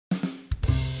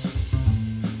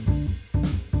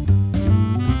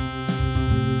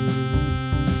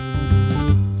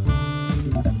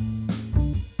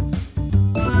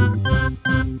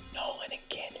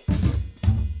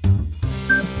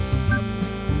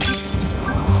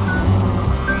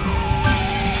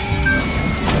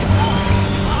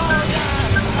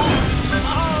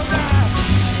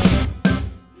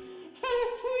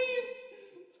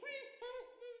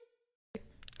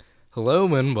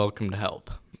Hello and welcome to Help.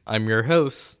 I'm your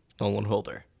host, Nolan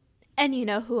Holder. And you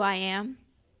know who I am.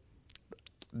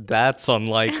 That's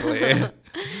unlikely.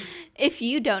 If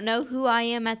you don't know who I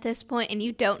am at this point and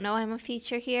you don't know I'm a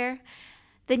feature here,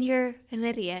 then you're an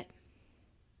idiot.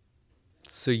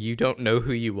 So you don't know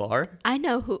who you are? I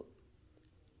know who.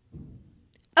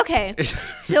 Okay.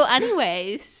 So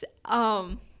anyways,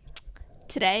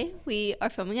 today we are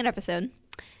filming an episode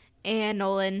and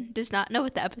Nolan does not know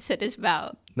what the episode is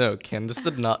about. No, Candace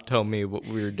did not tell me what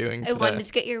we were doing today. I wanted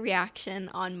to get your reaction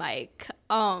on mic.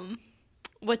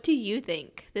 What do you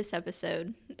think this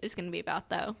episode is going to be about,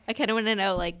 though? I kind of want to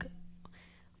know, like,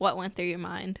 what went through your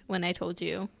mind when I told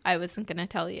you I wasn't going to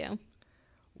tell you.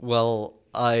 Well,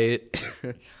 I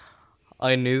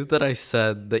knew that I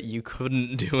said that you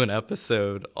couldn't do an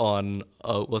episode on,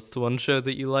 what's the one show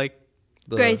that you like?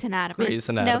 Grey's Anatomy. Grey's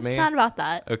Anatomy? No, it's not about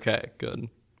that. Okay, good.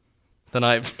 Then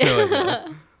I have no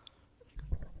idea.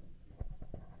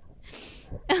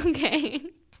 Okay.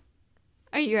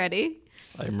 Are you ready?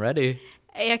 I'm ready.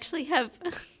 I actually have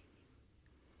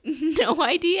no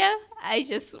idea. I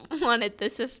just wanted the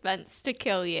suspense to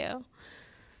kill you.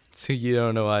 So you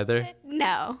don't know either?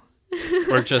 No.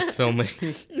 We're just filming.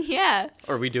 Yeah.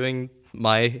 Are we doing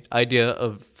my idea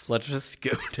of let's just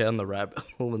go down the rabbit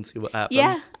hole and see what happens?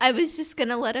 Yeah, I was just going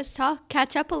to let us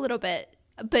catch up a little bit.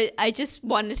 But I just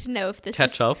wanted to know if this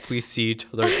Catch up? We see each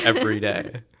other every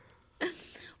day.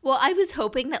 Well, I was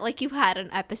hoping that, like, you had an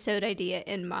episode idea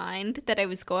in mind that I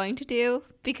was going to do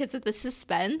because of the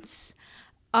suspense.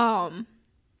 But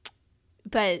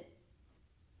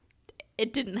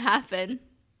it didn't happen.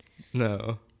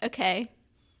 No. Okay.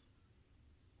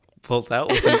 Well, that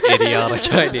was an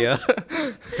idiotic idea.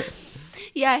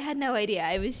 Yeah, I had no idea.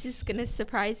 I was just going to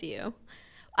surprise you.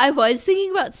 I was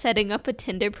thinking about setting up a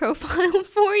Tinder profile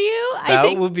for you.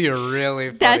 That would be a really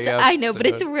funny episode. I know, but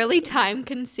it's really time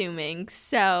consuming.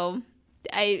 So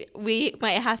we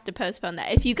might have to postpone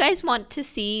that. If you guys want to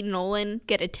see Nolan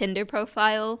get a Tinder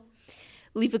profile,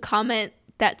 leave a comment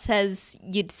that says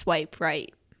you'd swipe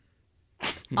right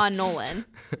on Nolan.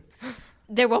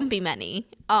 There won't be many.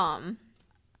 But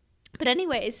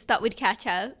anyways, thought we'd catch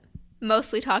up.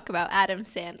 Mostly talk about Adam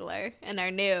Sandler and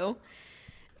our new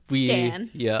Stan.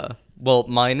 Yeah. Well,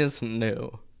 mine is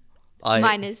new.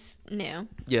 Mine is new.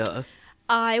 Yeah.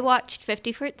 I watched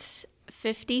 50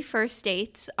 First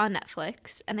Dates on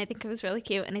Netflix, and I think it was really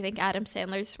cute, and I think Adam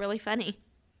Sandler's really funny.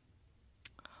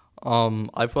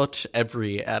 I've watched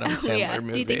every Adam Sandler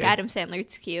movie. Do you think Adam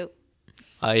Sandler's cute?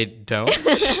 I don't.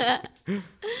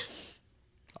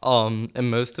 In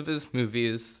most of his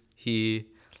movies, he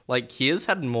has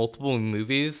had multiple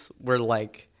movies where,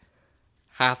 like,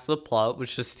 half the plot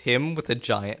was just him with a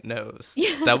giant nose.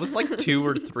 Yeah. That was like 2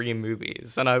 or 3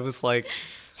 movies. And I was like...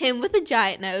 Him with a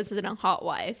giant nose and a hot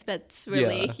wife. That's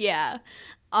really... Yeah.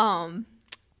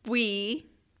 We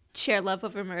share love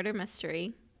of a murder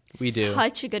mystery. We do.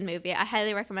 Such a good movie. I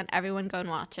highly recommend everyone go and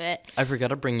watch it. I forgot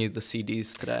to bring you the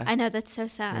CDs today. I know, that's so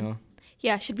sad.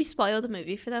 Yeah, should we spoil the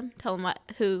movie for them? Tell them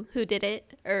who did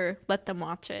it? Or let them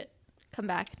watch it? Come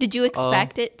back. Did you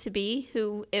expect it to be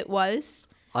who it was?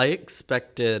 I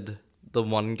expected the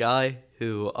one guy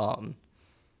who,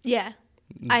 Yeah.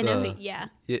 I know. Yeah.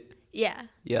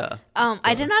 Yeah.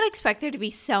 I did not expect there to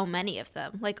be so many of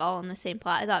them, like, all in the same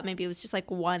plot. I thought maybe it was just, like,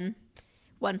 one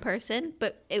person,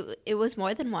 but it was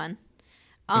more than one.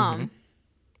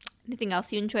 Anything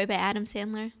else you enjoy by Adam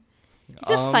Sandler?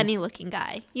 He's a funny-looking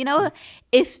guy. You know,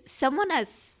 if someone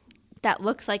that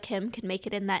looks like him can make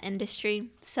it in that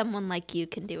industry, someone like you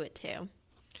can do it, too.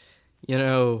 You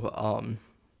know,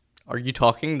 are you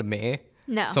talking to me?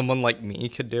 No. Someone like me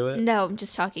could do it? No, I'm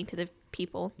just talking to the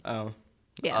people. Oh.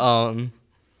 Yeah. Are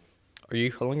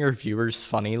you calling our viewers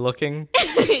funny looking?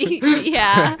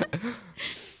 Yeah.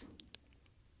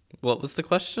 What was the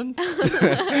question?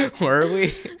 Where are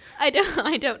we? I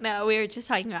don't know. We were just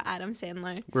talking about Adam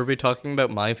Sandler. Were we talking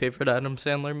about my favorite Adam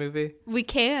Sandler movie? We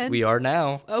can. We are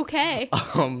now. Okay.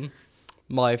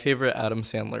 My favorite Adam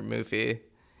Sandler movie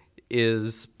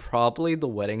is probably The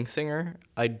Wedding Singer.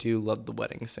 I do love The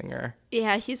Wedding Singer.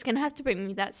 Yeah, he's gonna have to bring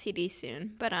me that CD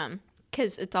soon, but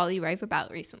because it's all you rave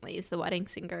about recently is The Wedding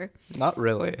Singer. Not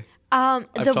really.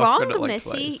 The Wrong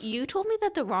Missy. You told me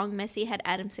that The Wrong Missy had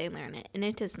Adam Sandler in it, and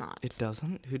it does not. It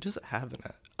doesn't? Who does it have in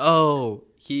it? Oh,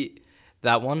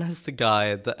 that one has the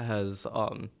guy that has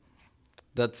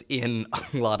that's in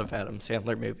a lot of Adam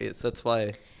Sandler movies. That's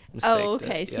why. Oh,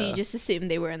 okay. So you just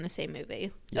assumed they were in the same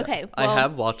movie. Yeah. Okay. Well, I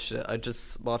have watched it. I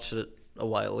just watched it a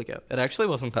while ago. It actually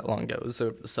wasn't that long ago. It was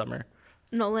over the summer.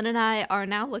 Nolan and I are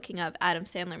now looking up Adam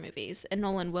Sandler movies, and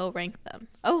Nolan will rank them.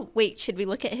 Oh, wait, should we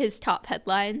look at his top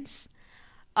headlines?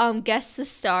 Guess the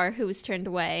star who was turned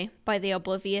away by the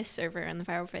oblivious server in the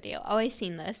viral video. Oh, I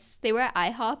seen this. They were at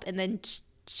IHOP, and then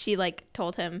she like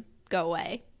told him go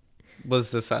away.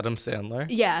 Was this Adam Sandler?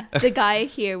 Yeah, the guy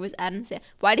here was Adam Sandler.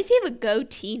 Why does he have a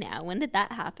goatee now? When did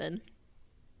that happen?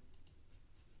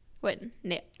 What,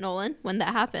 Nolan? When did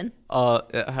that happen?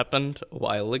 It happened a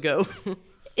while ago.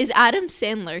 Is Adam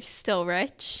Sandler still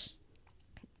rich?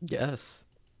 Yes.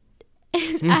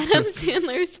 Is Adam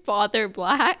Sandler's father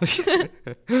black?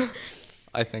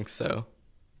 I think so.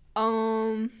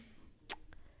 Oh,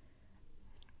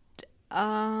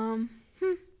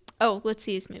 let's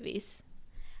see his movies.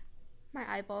 My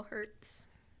eyeball hurts.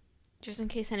 Just in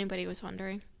case anybody was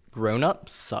wondering. Grown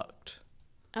Ups sucked.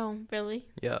 Oh, really?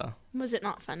 Yeah. Was it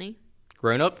not funny?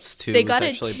 Grown Ups 2 They was got a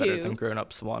actually better 2. than Grown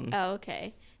Ups 1. Oh,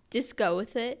 okay. Just go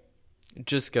with it.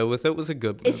 Just Go With It was a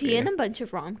good movie. Is he in a bunch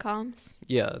of rom-coms?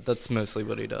 Yeah, that's mostly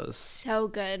what he does. So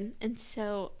good. And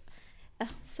so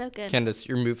good. Candace,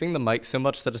 you're moving the mic so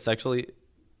much that it's actually...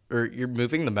 Or you're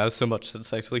moving the mouse so much that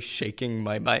it's actually shaking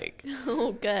my mic.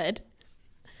 Oh, good.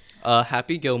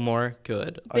 Happy Gilmore,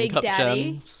 good. Big Uncut Daddy.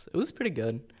 Gems, it was pretty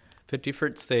good. 50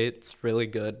 First Dates, really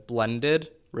good. Blended,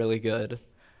 really good.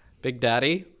 Big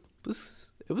Daddy,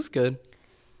 it was good.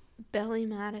 Billy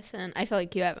Madison. I feel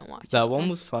like you haven't watched That one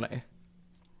was funny.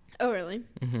 Oh, really?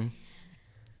 Mm-hmm.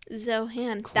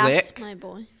 Zohan. Click. That's my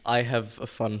boy. I have a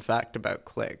fun fact about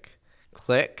Click.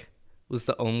 Click was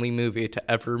the only movie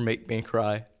to ever make me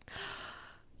cry.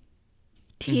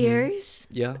 Tears?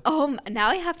 Yeah. Oh, now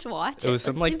I have to watch it. It was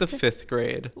in Let's like see the what 5th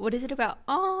grade. What is it about?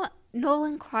 Oh,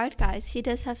 Nolan cried, guys. He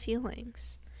does have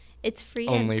feelings. It's free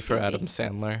on Only for Tubi. Adam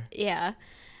Sandler. Yeah.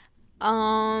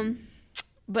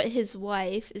 But his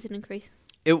wife is an increase.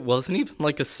 It wasn't even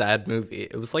like a sad movie.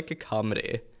 It was like a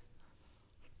comedy.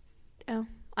 Oh,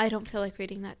 I don't feel like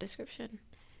reading that description.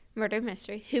 Murder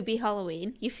mystery. Hoobie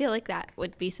Halloween. You feel like that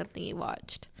would be something you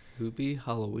watched. Hoobie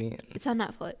Halloween. It's on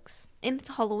Netflix. And it's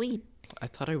Halloween. I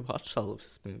thought I watched all of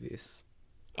his movies.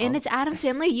 And it's Adam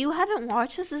Sandler. You haven't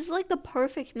watched this. This is like the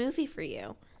perfect movie for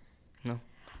you. No.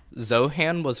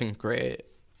 Zohan wasn't great.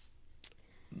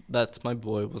 That's My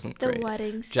Boy wasn't The great.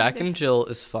 Wedding Jack Singer. and Jill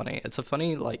is funny. It's a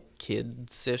funny, like,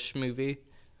 kids-ish movie.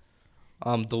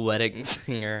 The Wedding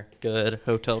Singer, good.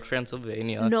 Hotel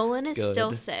Transylvania, Nolan is good.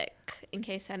 still sick, in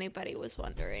case anybody was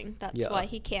wondering. That's Yeah. why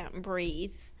he can't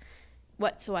breathe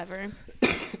whatsoever.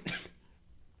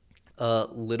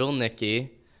 Little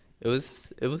Nicky. It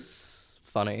was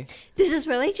funny. This is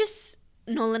really just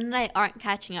Nolan and I aren't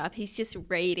catching up. He's just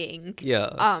rating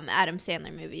Yeah. Adam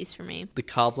Sandler movies for me. The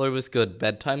Cobbler was good.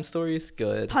 Bedtime Stories,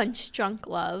 good. Punch Drunk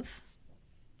Love.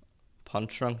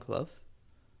 Punch Drunk Love?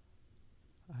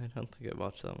 I don't think I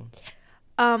watched that one.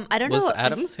 I don't know. Was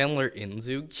Adam Sandler in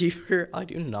Zookeeper? I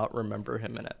do not remember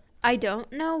him in it. I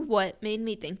don't know what made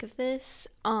me think of this.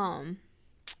 Oh,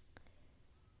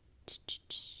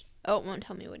 it won't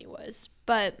tell me what he was.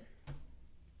 But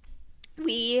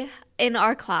in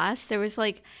our class, there was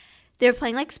like, they were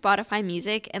playing like Spotify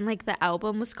music, and like the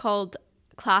album was called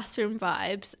Classroom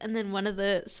Vibes, and then one of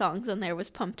the songs on there was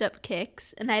Pumped Up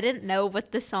Kicks, and I didn't know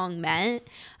what the song meant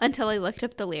until I looked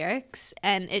up the lyrics,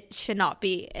 and it should not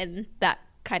be in that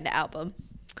kind of album,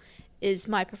 is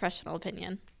my professional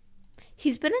opinion.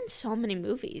 He's been in so many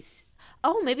movies.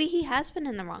 Oh, maybe he has been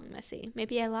in The Wrong Missy.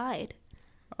 Maybe I lied.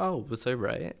 Oh, was I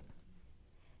right?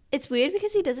 It's weird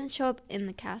because he doesn't show up in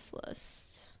the cast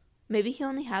list. Maybe he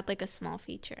only had like a small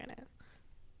feature in it.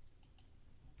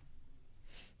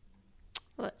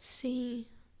 Let's see.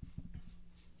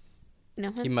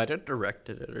 No, He might have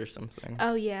directed it or something.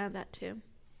 Oh yeah, that too.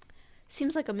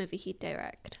 Seems like a movie he'd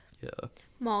direct. Yeah.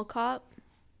 Mall Cop.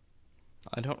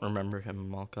 I don't remember him in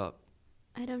Mall Cop.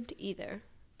 I don't either.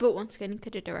 But once again, he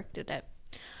could have directed it.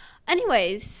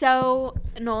 Anyways, so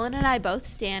Nolan and I both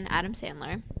stan Adam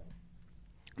Sandler.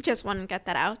 Just want to get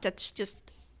that out. That's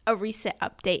just a recent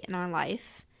update in our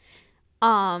life.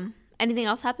 Anything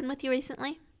else happened with you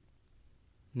recently?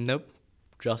 Nope.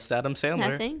 Just Adam Sandler.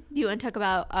 Nothing. Do you want to talk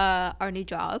about our new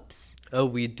jobs? Oh,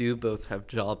 we do both have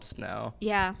jobs now.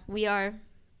 Yeah, we are.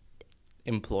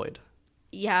 Employed.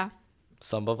 Yeah.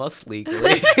 Some of us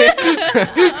legally.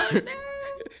 Oh, no.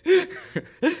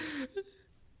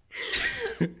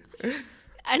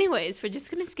 Anyways, we're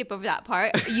just going to skip over that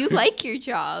part. You like your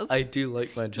job. I do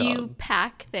like my job. You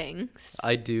pack things.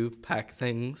 I do pack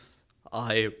things.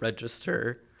 I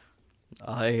register.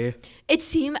 It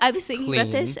seemed, I was thinking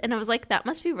about Clean. this, and I was like, that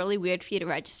must be really weird for you to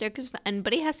register, because if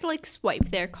anybody has to, like,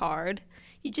 swipe their card,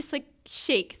 you just, like,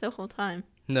 shake the whole time.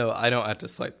 No, I don't have to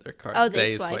swipe their card. Oh,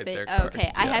 they swipe it. their Oh, card.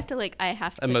 okay. I Yeah.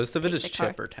 have to. And most of it take is the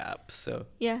chip card. or tap, so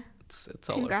Yeah. it's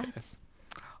all Congrats.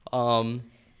 okay.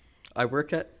 I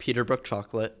work at Peterbrook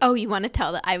Chocolate. Oh, you want to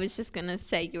tell that? I was just going to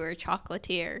say you were a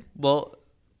chocolatier. Well,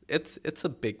 it's a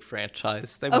big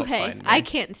franchise. They won't find me. I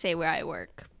can't say where I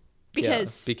work.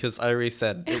 Because I already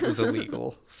said it was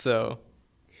illegal. So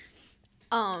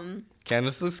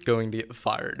Candace is going to get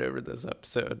fired over this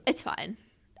episode. It's fine.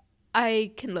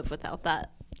 I can live without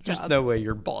that There's job. no way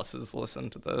your bosses listen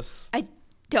to this. I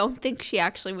don't think she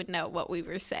actually would know what we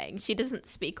were saying. She doesn't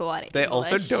speak a lot of They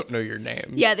English. also don't know your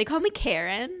name. Yeah, they call me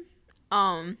Karen.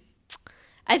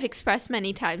 I've expressed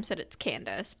many times that it's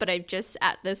Candace, but I've just,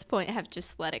 at this point, have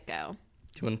just let it go.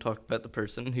 Do you want to talk about the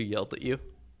person who yelled at you?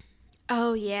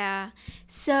 Oh, yeah.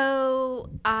 So,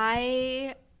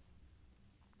 I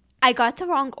got the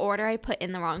wrong order. I put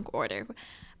in the wrong order.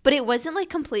 But it wasn't, like,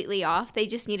 completely off. They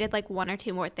just needed, like, one or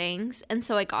two more things. And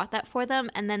so I got that for them,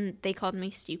 and then they called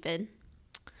me stupid.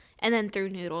 And then threw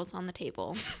noodles on the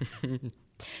table.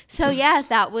 So, yeah,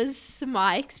 that was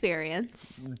my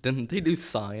experience. Didn't they do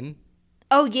sign?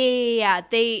 Oh, yeah.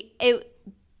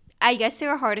 I guess they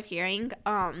were hard of hearing,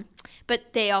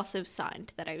 but they also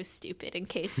signed that I was stupid in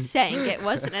case saying it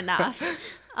wasn't enough.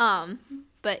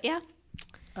 But, yeah,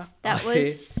 that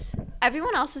was...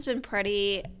 Everyone else has been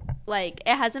pretty, like,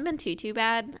 it hasn't been too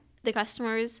bad. The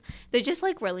customers, they're just,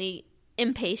 like, really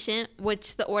impatient,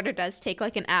 which the order does take,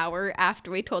 like, an hour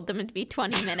after we told them it'd be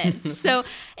 20 minutes. So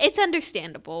it's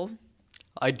understandable.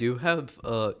 I do have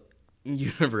a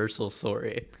universal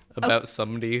story about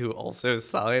somebody who also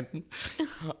signed.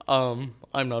 I'm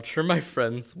not sure my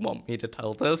friends want me to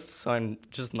tell this, so I'm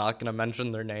just not going to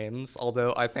mention their names,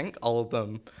 although I think all of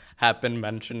them have been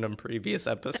mentioned in previous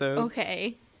episodes.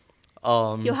 Okay.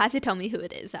 You'll have to tell me who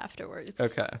it is afterwards.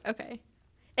 Okay.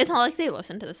 It's not like they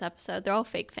listen to this episode. They're all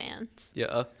fake fans.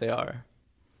 Yeah, they are.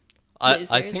 I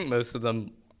Losers. think most of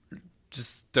them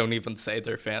just don't even say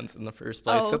they're fans in the first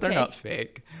place, so they're okay. not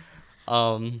fake.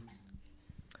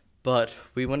 But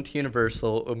we went to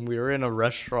Universal and we were in a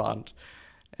restaurant,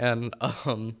 and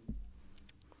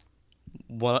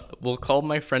we'll call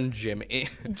my friend Jimmy.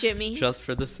 Jimmy. Just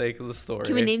for the sake of the story.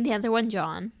 Can we name the other one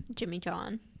John? Jimmy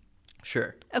John.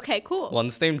 Sure. Okay, cool.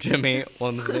 One's named Jimmy,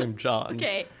 one's named John.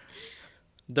 Okay.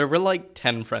 There were like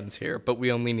 10 friends here, but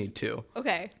we only need 2.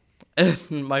 Okay.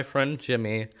 And my friend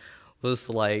Jimmy was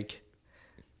like,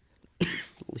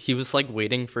 he was like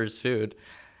waiting for his food,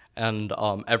 and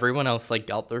everyone else like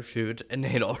got their food and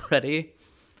ate already,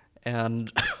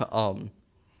 and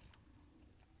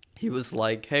he was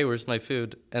like, hey, where's my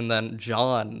food? And then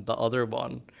John, the other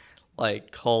one,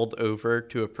 like called over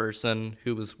to a person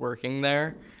who was working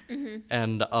there,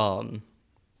 and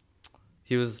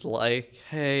he was like,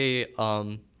 hey,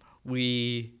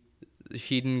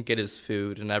 he didn't get his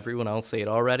food and everyone else ate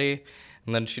already.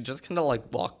 And then she just kind of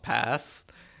like walked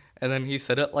past, and then he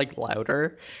said it like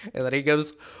louder, and then he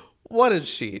goes, what is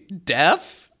she,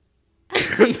 deaf?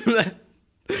 And then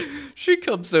she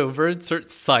comes over and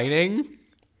starts signing,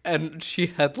 and she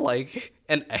had like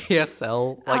an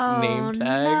ASL like name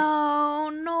tag.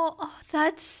 No, oh,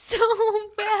 that's so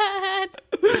bad.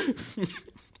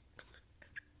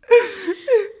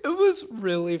 It was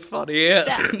really funny.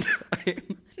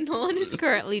 Nolan is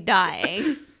currently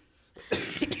dying.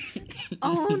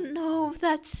 Oh no,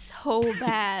 that's so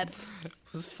bad. It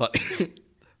was funny.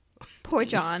 Poor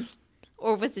John.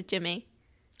 Or was it Jimmy?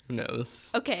 Who knows?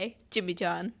 Okay, Jimmy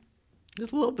John.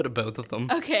 There's a little bit of both of them.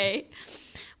 Okay.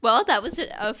 Well, that was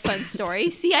a fun story.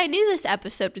 See, I knew this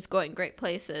episode was going great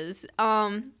places.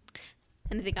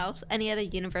 Anything else? Any other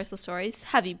Universal stories?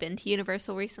 Have you been to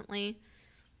Universal recently?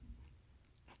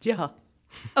 Yeah.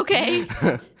 Okay.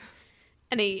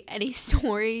 Any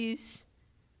stories?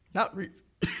 Not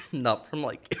from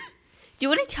like... Do you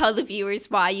want to tell the viewers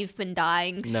why you've been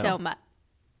dying so much?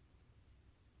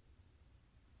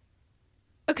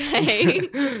 Okay.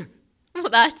 Well,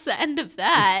 that's the end of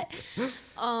that.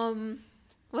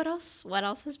 What else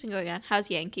has been going on? How's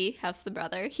Yankee? How's the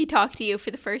brother? He talked to you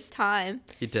for the first time.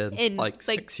 He did. In like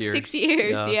 6 years. 6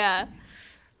 years, yeah.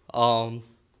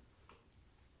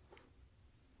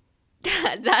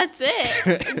 That's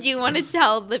it. Do you want to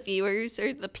tell the viewers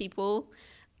or the people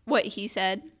what he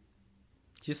said?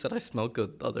 He said I smell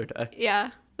good the other day.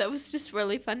 Yeah, that was just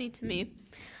really funny to me.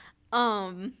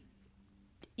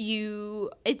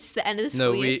 It's the end of the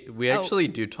school year. No, we actually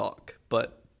do talk,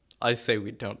 but I say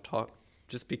we don't talk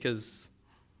just because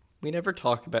we never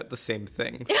talk about the same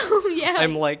things. Oh, yeah.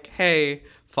 I'm like, hey,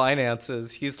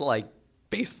 finances. He's like,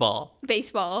 baseball.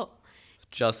 Baseball.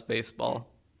 Just baseball.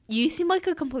 You seem like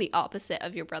a complete opposite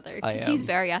of your brother. I Because am. he's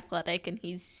very athletic and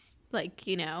he's like,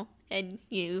 and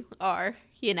you are,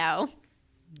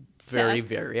 Very,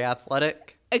 very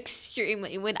athletic.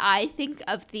 extremely. When I think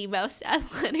of the most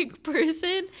athletic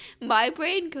person, my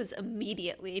brain goes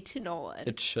immediately to Nolan.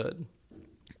 It should.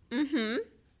 Mm-hmm.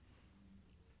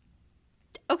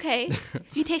 Okay.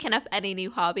 Have you taken up any new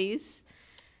hobbies?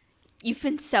 You've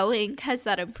been sewing. Has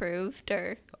that improved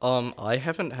or? I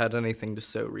haven't had anything to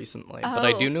sew recently, but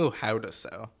I do know how to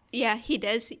sew. Yeah, he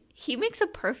does. He makes a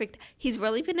perfect. He's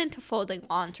really been into folding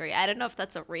laundry. I don't know if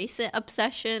that's a recent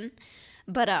obsession,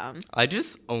 but I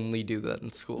just only do that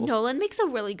in school. Nolan makes a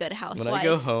really good housewife. When I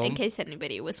go home, in case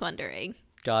anybody was wondering.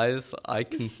 Guys, I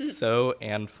can sew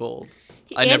and fold.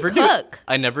 I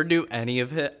never do any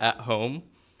of it at home,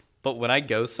 but when I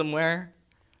go somewhere,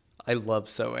 I love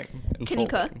sewing and Can folding. you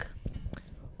cook?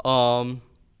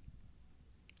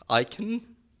 I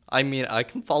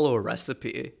can follow a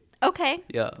recipe. Okay.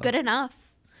 Yeah. Good enough.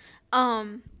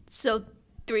 So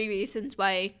 3 reasons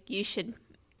why you should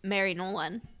marry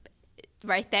Nolan.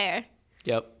 Right there.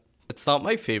 Yep. It's not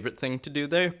my favorite thing to do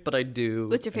there, but I do.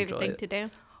 What's your favorite thing to do?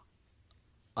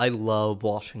 I love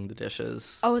washing the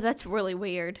dishes. Oh, that's really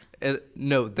weird.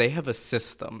 No, they have a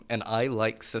system, and I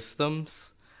like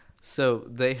systems. So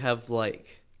they have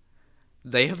like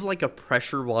a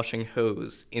pressure washing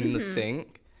hose in the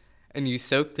sink, and you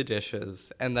soak the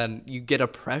dishes, and then you get a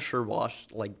pressure wash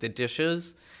like the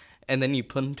dishes, and then you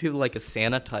put into like a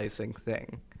sanitizing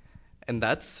thing, and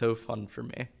that's so fun for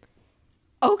me.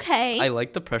 Okay. I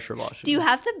like the pressure washing. Do you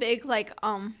have the big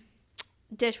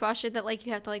dishwasher that like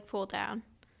you have to like pull down?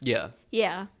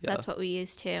 Yeah, that's what we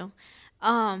use too.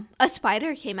 A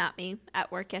spider came at me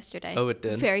at work yesterday. Oh, it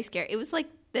did? Very scary. It was like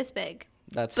this big.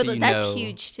 That's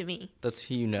huge to me. That's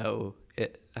how you know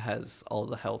it has all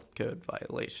the health code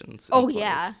violations. Oh, place.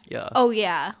 yeah. Yeah. Oh,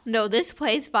 yeah. No, this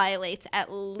place violates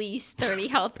at least 30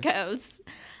 health codes.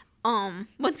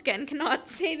 Once again, cannot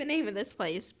say the name of this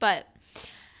place, but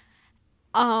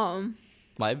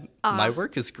my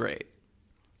work is great.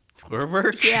 Your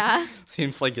work,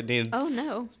 seems like it needs. Oh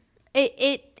no,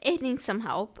 it needs some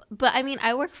help. But I mean,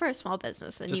 I work for a small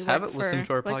business, and just you have work it listen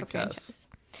to our like podcast.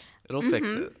 It'll fix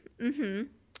it. Mm-hmm.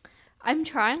 I'm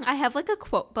trying. I have like a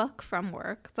quote book from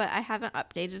work, but I haven't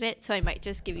updated it, so I might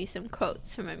just give you some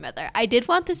quotes from my mother. I did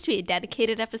want this to be a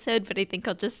dedicated episode, but I think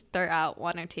I'll just throw out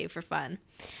 1 or 2 for fun.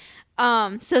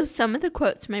 So some of the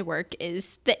quotes from my work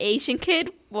is, the Asian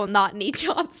kid will not need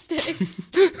chopsticks.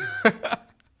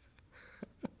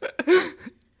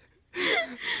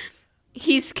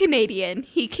 He's Canadian.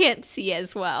 He can't see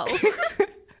as well.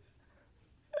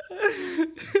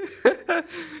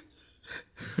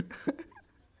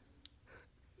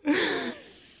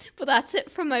 But that's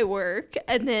it from my work.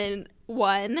 And then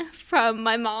 1 from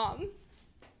my mom.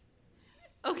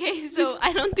 Okay, so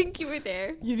I don't think you were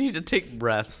there. You need to take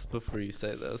breaths before you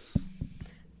say this.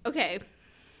 Okay.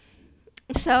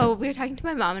 So we were talking to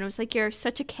my mom, and it was like, you're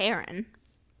such a Karen.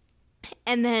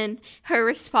 And then her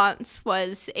response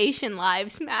was, Asian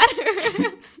lives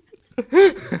matter.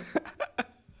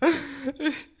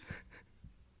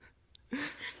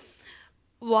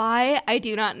 Why? I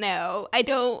do not know.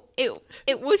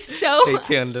 It was so... Hey,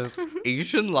 Candace,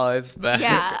 Asian lives matter.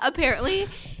 Yeah, apparently,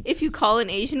 if you call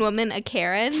an Asian woman a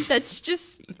Karen, that's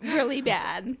just really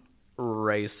bad.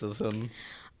 Racism.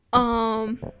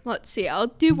 Let's see. I'll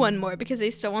do 1 more because I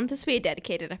still want this to be a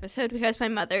dedicated episode because my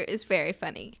mother is very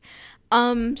funny.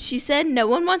 She said, no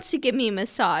one wants to give me a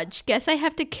massage. Guess I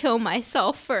have to kill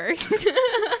myself first.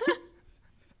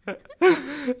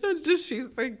 Does she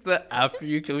think that after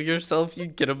you kill yourself, you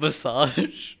get a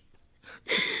massage?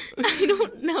 I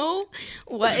don't know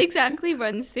what exactly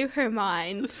runs through her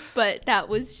mind, but that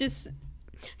was just...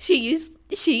 She used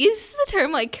the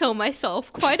term, like, kill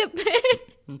myself quite a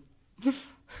bit.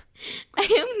 I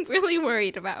am really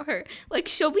worried about her. Like,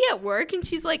 she'll be at work and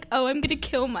she's like, oh, I'm gonna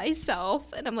kill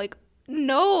myself. And I'm like,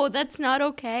 no, that's not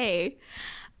okay.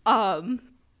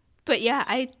 But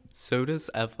yeah, So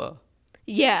does Eva.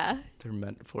 Yeah. They're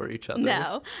meant for each other.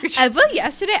 No. Eva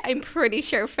yesterday, I'm pretty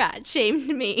sure fat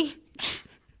shamed me.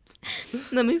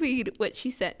 Let me read what she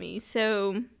sent me.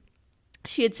 So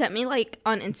she had sent me, like,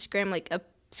 on Instagram, like, a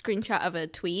screenshot of a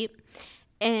tweet.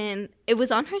 And it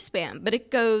was on her spam, but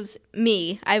it goes,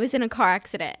 me, I was in a car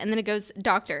accident. And then it goes,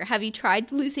 doctor, have you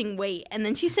tried losing weight? And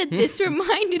then she said, this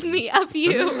reminded me of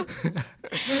you.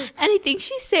 And I think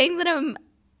she's saying that I'm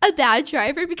a bad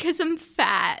driver because I'm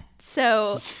fat.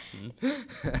 So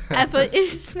Eva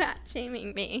is fat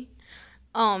shaming me.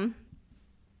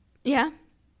 Yeah,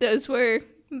 those were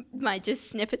my just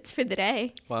snippets for the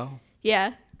day. Wow.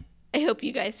 Yeah. I hope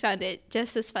you guys found it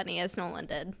just as funny as Nolan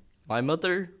did. My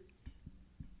mother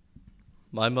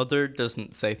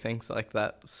doesn't say things like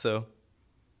that, so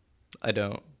I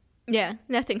don't. Yeah,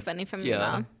 nothing funny from your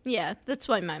mom. Yeah, that's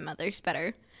why my mother's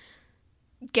better.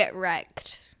 Get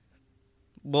wrecked.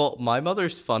 Well, my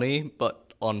mother's funny,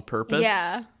 but on purpose.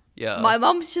 Yeah. Yeah. My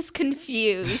mom's just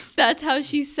confused. That's how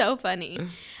she's so funny.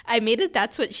 I made it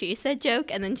 "that's what she said"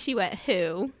 joke, and then she went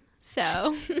 "who?"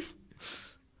 So.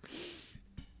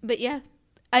 But yeah,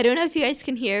 I don't know if you guys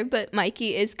can hear, but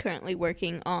Mikey is currently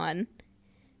working on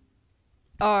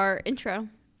our intro.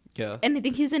 Yeah. And I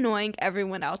think he's annoying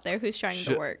everyone out there who's trying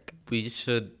to work. We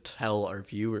should tell our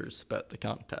viewers about the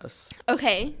contest.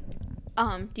 Okay.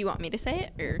 Do you want me to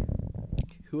say it, or?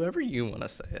 Whoever you want to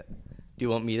say it. Do you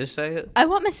want me to say it? I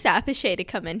want Miss Sapachet to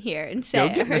come in here and say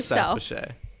it herself. Miss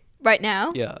Sapachet. Right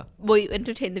now? Yeah. Will you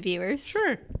entertain the viewers?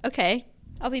 Sure. Okay.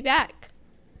 I'll be back.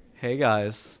 Hey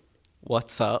guys.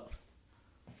 What's up?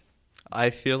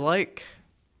 I feel like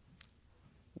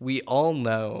we all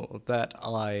know that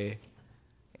I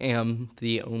am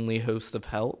the only host of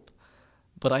Help,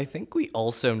 but I think we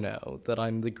also know that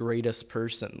I'm the greatest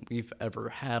person we've ever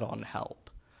had on Help.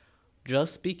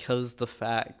 Just because the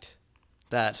fact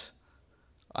that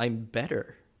I'm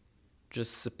better,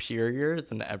 just superior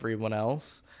than everyone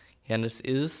else. Candace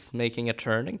is making a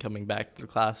turn and coming back to the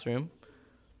classroom.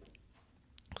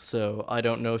 So I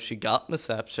don't know if she got Miss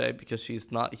Sapachet because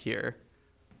she's not here.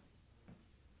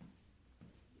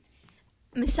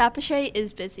 Miss Sapachet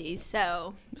is busy,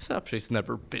 so... Miss Sapachet's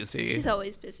never busy. She's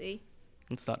always busy.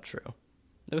 That's not true.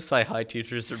 No Sci-Hi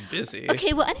teachers are busy.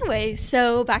 Okay, well, anyway,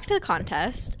 so back to the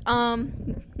contest.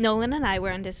 Nolan and I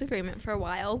were in disagreement for a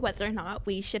while whether or not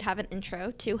we should have an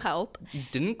intro to Help. You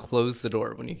didn't close the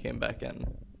door when you came back in.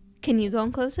 Can you go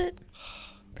and close it?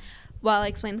 While I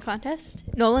explain the contest?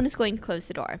 Nolan is going to close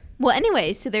the door. Well,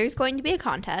 anyway, so there's going to be a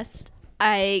contest.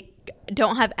 I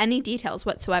don't have any details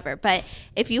whatsoever, but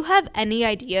if you have any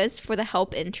ideas for the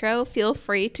Help intro, feel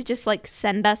free to just,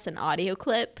 send us an audio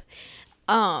clip.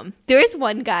 There is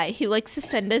one guy who likes to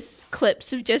send us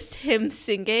clips of just him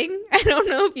singing. I don't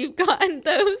know if you've gotten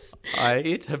those.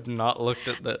 I have not looked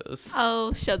at those.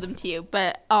 I'll show them to you.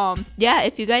 But, yeah,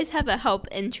 if you guys have a Help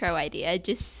intro idea,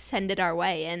 just send it our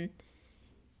way.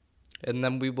 And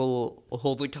then we will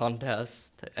hold a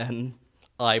contest, and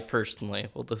I personally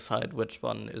will decide which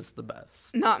one is the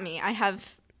best. Not me.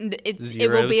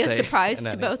 It will be a surprise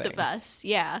to both of anything. us.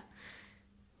 Yeah.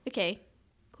 Okay.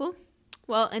 Cool.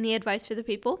 Well, any advice for the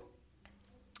people?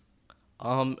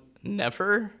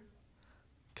 Never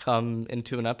come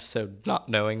into an episode not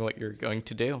knowing what you're going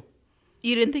to do.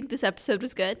 You didn't think this episode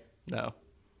was good? No.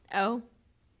 Oh.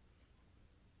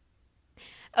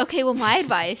 Okay, well, my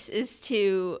advice is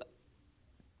to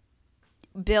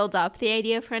build up the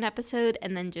idea for an episode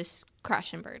and then just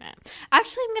crash and burn it.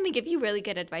 Actually, I'm going to give you really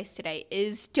good advice today,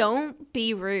 is don't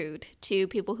be rude to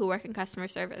people who work in customer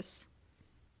service.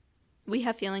 We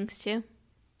have feelings too.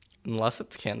 Unless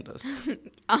it's Candace.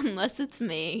 Unless it's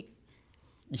me.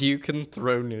 You can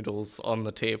throw noodles on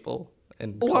the table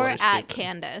and Or call her at stupid.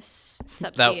 Candace. It's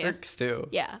up That to you. works too.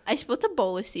 Yeah. I spilled a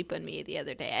bowl of soup on me the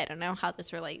other day. I don't know how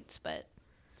this relates, but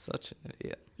Such an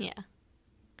idiot. yeah.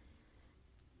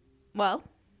 Well.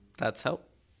 That's Help.